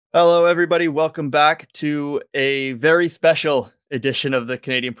Hello, everybody. Welcome back to a very special edition of the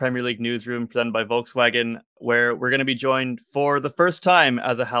Canadian Premier League newsroom presented by Volkswagen, where we're going to be joined for the first time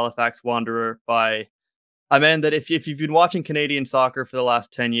as a Halifax Wanderer by a man that if you've been watching Canadian soccer for the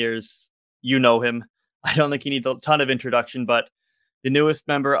last 10 years, you know him. I don't think he needs a ton of introduction, but the newest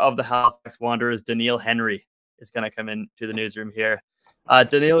member of the Halifax Wanderers, Doneil Henry, is going to come into the newsroom here.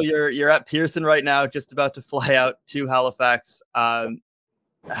 Doneil, you're at Pearson right now, just about to fly out to Halifax.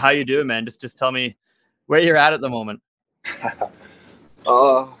 How you doing, man? Just tell me where you're at the moment.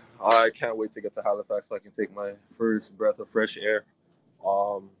 uh, I can't wait to get to Halifax so I can take my first breath of fresh air.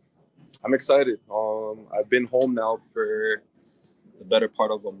 I'm excited. I've been home now for the better part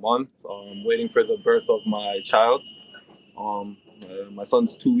of a month, waiting for the birth of my child. My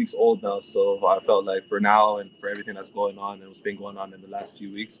son's 2 weeks old now, so I felt like for now and for everything that's going on and what's been going on in the last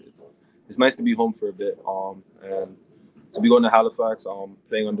few weeks, it's nice to be home for a bit. And to be going to Halifax,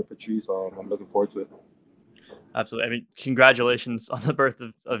 playing under Patrice, I'm looking forward to it. Absolutely. I mean, congratulations on the birth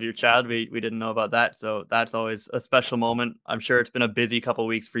of your child. We didn't know about that, so that's always a special moment. I'm sure it's been a busy couple of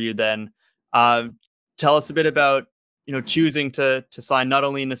weeks for you then. Tell us a bit about choosing to sign not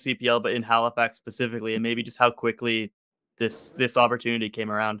only in the CPL but in Halifax specifically, and maybe just how quickly this opportunity came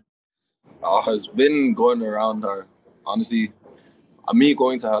around. It's been going around. Honestly, me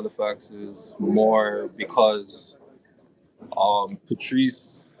going to Halifax is more because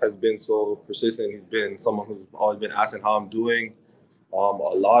Patrice has been so persistent. He's been someone who's always been asking how I'm doing. A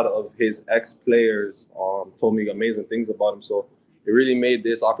lot of his ex-players told me amazing things about him. So it really made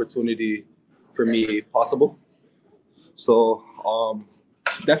this opportunity for me possible. So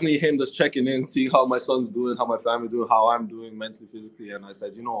definitely him just checking in, seeing how my son's doing, how my family's doing, how I'm doing mentally, physically. And I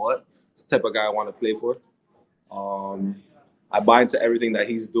said, you know what? It's the type of guy I want to play for. I buy into everything that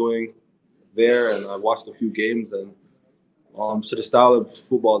he's doing there, and I watched a few games, and so the style of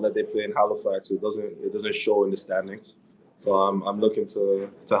football that they play in Halifax, it doesn't show in the standings. So I'm looking to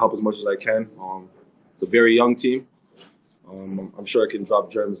help as much as I can. It's a very young team. I'm sure I can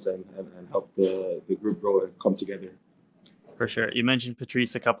drop gems and help the group grow and come together. For sure. You mentioned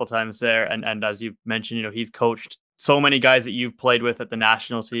Patrice a couple times there, and as you mentioned, he's coached so many guys that you've played with at the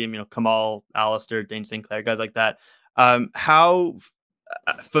national team. Kamal, Alistair, Dane Sinclair, guys like that. How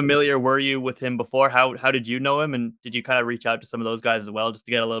familiar were you with him before? How did you know him, and did you kind of reach out to some of those guys as well, just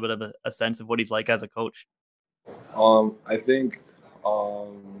to get a little bit of a sense of what he's like as a coach? I think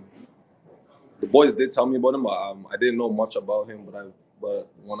the boys did tell me about him. I didn't know much about him,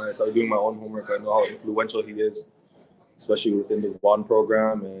 but when I started doing my own homework, I know how influential he is, especially within the One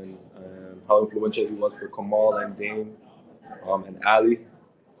program, and how influential he was for Kamal and Dane and Ali.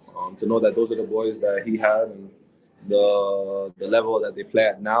 To know that those are the boys that he had, and the level that they play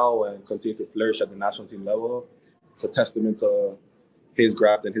at now and continue to flourish at the national team level, it's a testament to his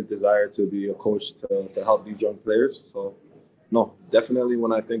graft and his desire to be a coach to help these young players. So, no, definitely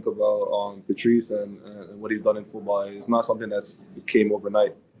when I think about Patrice and what he's done in football, it's not something that's came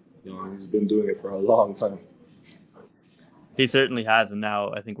overnight. He's been doing it for a long time. He certainly has, and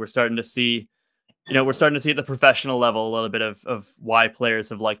now I think we're starting to see at the professional level a little bit of why players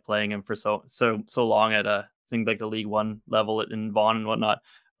have liked playing him for so long at things like the League One level in Vaughan and whatnot.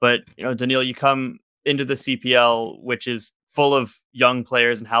 But Doneil, you come into the CPL, which is full of young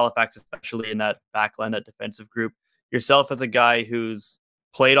players in Halifax, especially in that backline, that defensive group. Yourself as a guy who's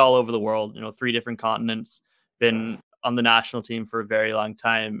played all over the world, 3 different continents, been on the national team for a very long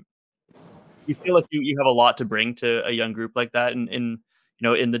time. You feel like you have a lot to bring to a young group like that in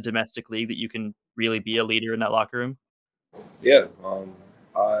the domestic league, that you can really be a leader in that locker room? Yeah,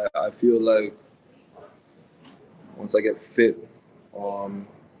 I feel like once I get fit, a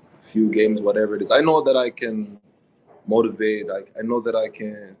few games, whatever it is, I know that I can motivate. I know that I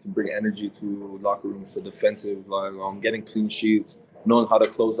can bring energy to locker rooms, to defensive, like getting clean sheets, knowing how to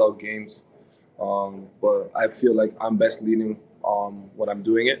close out games. But I feel like I'm best leading when I'm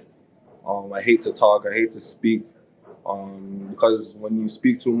doing it. I hate to talk. I hate to speak because when you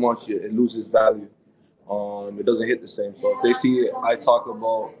speak too much, it loses value. It doesn't hit the same. So if they see I talk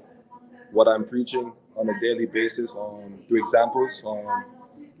about what I'm preaching on a daily basis through examples,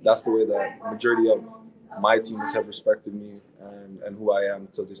 that's the way that the majority of my teams have respected me and who I am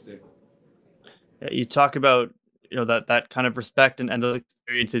to this day. You talk about that kind of respect and those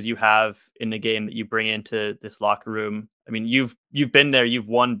experiences you have in the game that you bring into this locker room. I mean, you've been there, you've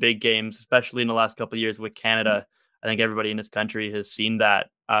won big games, especially in the last couple of years with Canada. I think everybody in this country has seen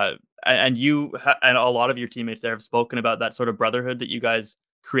that, and and a lot of your teammates there have spoken about that sort of brotherhood that you guys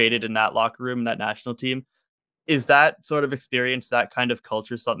created in that locker room, that national team. Is that sort of experience, that kind of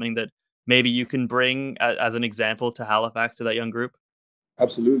culture, something that maybe you can bring as an example to Halifax, to that young group?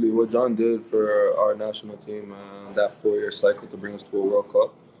 Absolutely. What John did for our national team, that 4-year cycle to bring us to a World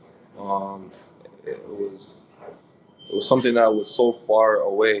Cup, um, it was it was something that was so far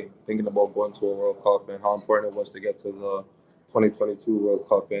away, thinking about going to a World Cup and how important it was to get to the 2022 World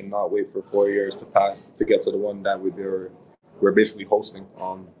Cup and not wait for 4 years to pass to get to the one that we're basically hosting.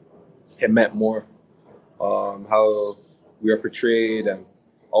 It meant more. How we are portrayed and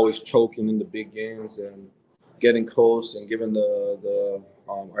always choking in the big games and getting close and giving the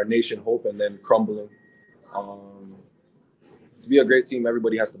our nation hope and then crumbling. Um, to be a great team,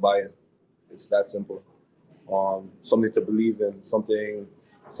 everybody has to buy in. It's that simple. Something to believe in, something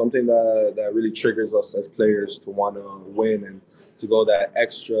that really triggers us as players to want to win and to go that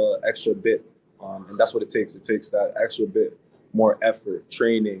extra bit. And that's what it takes. It takes that extra bit more effort,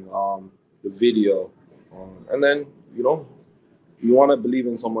 training, the video, and then you want to believe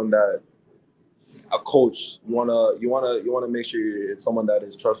in someone that a coach. You wanna make sure it's someone that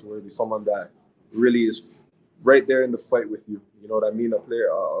is trustworthy, someone that really is right there in the fight with you. You know what I mean?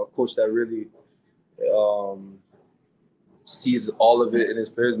 A coach that really um, sees all of it in his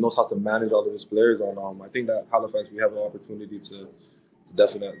players, knows how to manage all of his players. And I think that Halifax, we have an opportunity to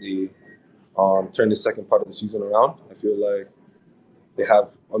definitely turn the second part of the season around. I feel like they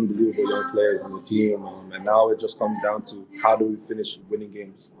have unbelievable young players in the team, and now it just comes down to how do we finish winning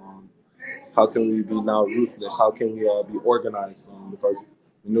games. How can we be now ruthless? How can we be organized? Because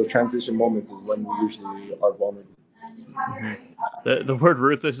in those transition moments is when we usually are vulnerable. Mm-hmm. The word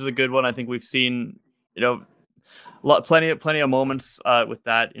ruthless is a good one. I think we've seen, plenty of moments with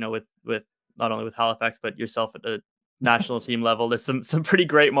that. With not only with Halifax but yourself at the national team level. There's some pretty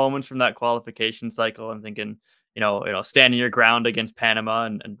great moments from that qualification cycle. I'm thinking, standing your ground against Panama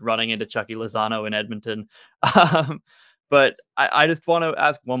and running into Chucky Lozano in Edmonton. Um, but I just want to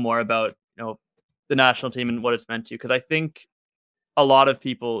ask one more about the national team and what it's meant to you, because I think a lot of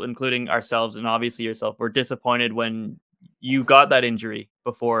people, including ourselves and obviously yourself, were disappointed when you got that injury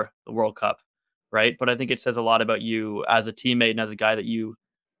before the World Cup, right? But I think it says a lot about you as a teammate and as a guy that you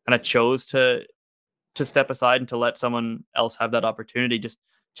kind of chose to step aside and to let someone else have that opportunity. Just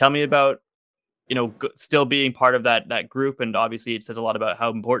tell me about still being part of that group, and obviously it says a lot about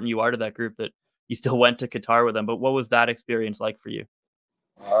how important you are to that group that you still went to Qatar with them. But what was that experience like for you?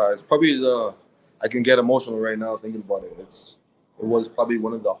 It's probably I can get emotional right now thinking about it. It was probably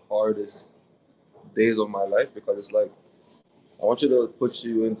one of the hardest days of my life because it's like I want you to put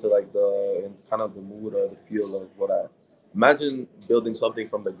you into like in kind of the mood or the feel of what I imagine building something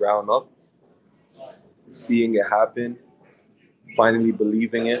from the ground up, seeing it happen, finally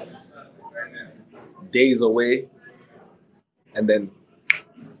believing it, days away, and then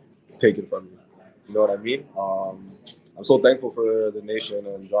it's taken from you. You know what I mean? I'm so thankful for the nation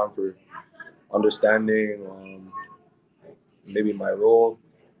and John for understanding maybe my role.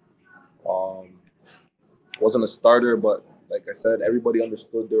 Um, wasn't a starter, but like I said, everybody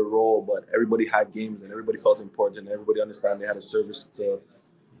understood their role, but everybody had games and everybody felt important. Everybody understand they had a service to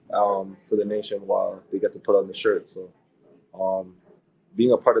for the nation while they get to put on the shirt. So um,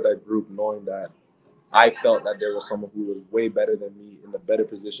 being a part of that group, knowing that I felt that there was someone who was way better than me in a better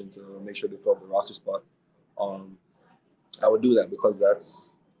position to make sure they filled the roster spot, um, I would do that because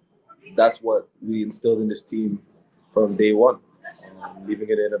that's what we instilled in this team from day one. Leaving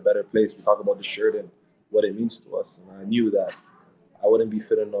it in a better place. We talk about the shirt and what it means to us, and I knew that I wouldn't be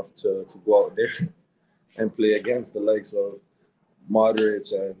fit enough to go out there and play against the likes of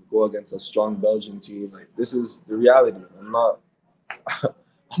Modric and go against a strong Belgian team. Like this is the reality. I'm not.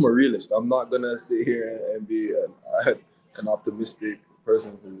 I'm a realist. I'm not gonna sit here and be an optimistic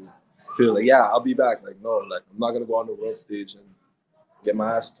person who feel like, yeah, I'll be back. Like no, like I'm not gonna go on the world stage and get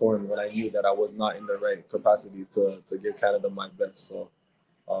my ass torn when I knew that I was not in the right capacity to give Canada my best. So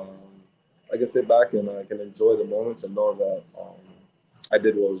um, I can sit back and I can enjoy the moments and know that I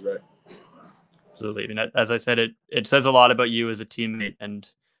did what was right. Absolutely. I mean, as I said, it says a lot about you as a teammate and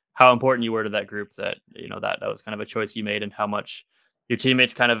how important you were to that group. That that was kind of a choice you made, and how much your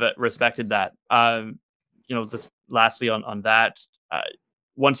teammates kind of respected that. Just lastly on that,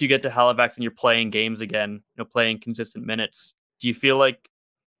 once you get to Halifax and you're playing games again, playing consistent minutes, do you feel like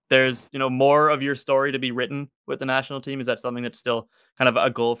there's more of your story to be written with the national team? Is that something that's still kind of a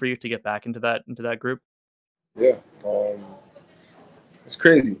goal for you to get back into that group? Yeah, it's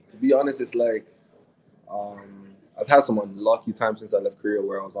crazy. To be honest, it's like I've had some unlucky times since I left Korea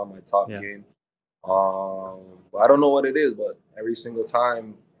where I was on my top Yeah. game. But I don't know what it is, but every single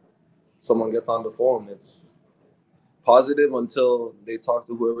time someone gets on the phone, it's positive until they talk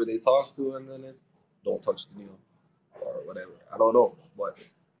to whoever they talk to, and then it's don't touch the needle or whatever. I don't know, but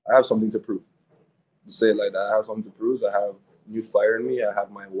I have something to prove. To say it like that, I have something to prove. I have new fire in me. I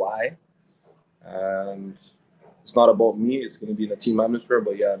have my why, and it's not about me. It's going to be in a team atmosphere.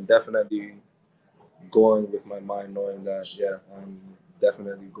 But yeah, I'm definitely going with my mind, knowing that I'm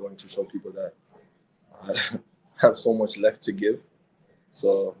definitely going to show people that I have so much left to give.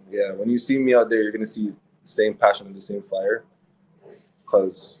 So yeah, when you see me out there, you're going to see the same passion and the same fire,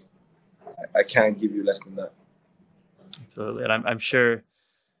 because I can't give you less than that. Absolutely, and I'm sure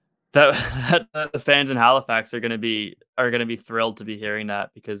that the fans in Halifax are going to be thrilled to be hearing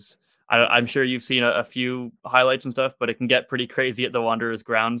that, because I'm sure you've seen a few highlights and stuff, but it can get pretty crazy at the Wanderers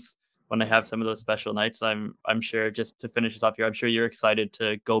grounds when they have some of those special nights. I'm sure, just to finish this off here, I'm sure you're excited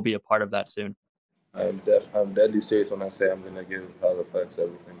to go be a part of that soon. I'm deadly serious when I say I'm going to give Halifax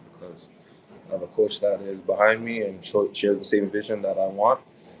everything, because I have a coach that is behind me and shares the same vision that I want.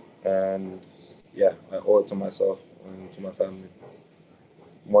 And yeah, I owe it to myself and to my family.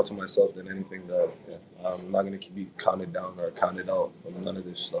 More to myself than anything. That I'm not going to be counted down or counted out from none of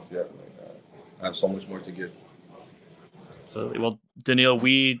this stuff yet. I have so much more to give. Absolutely. Well, Doneil,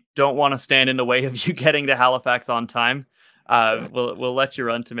 we don't want to stand in the way of you getting to Halifax on time. We'll let you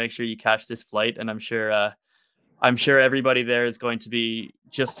run to make sure you catch this flight, and I'm sure everybody there is going to be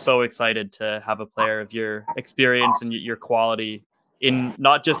just so excited to have a player of your experience and your quality in,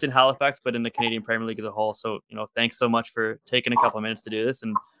 not just in Halifax, but in the Canadian Premier League as a whole. So, thanks so much for taking a couple of minutes to do this,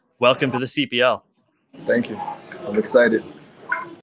 and welcome to the CPL. Thank you. I'm excited.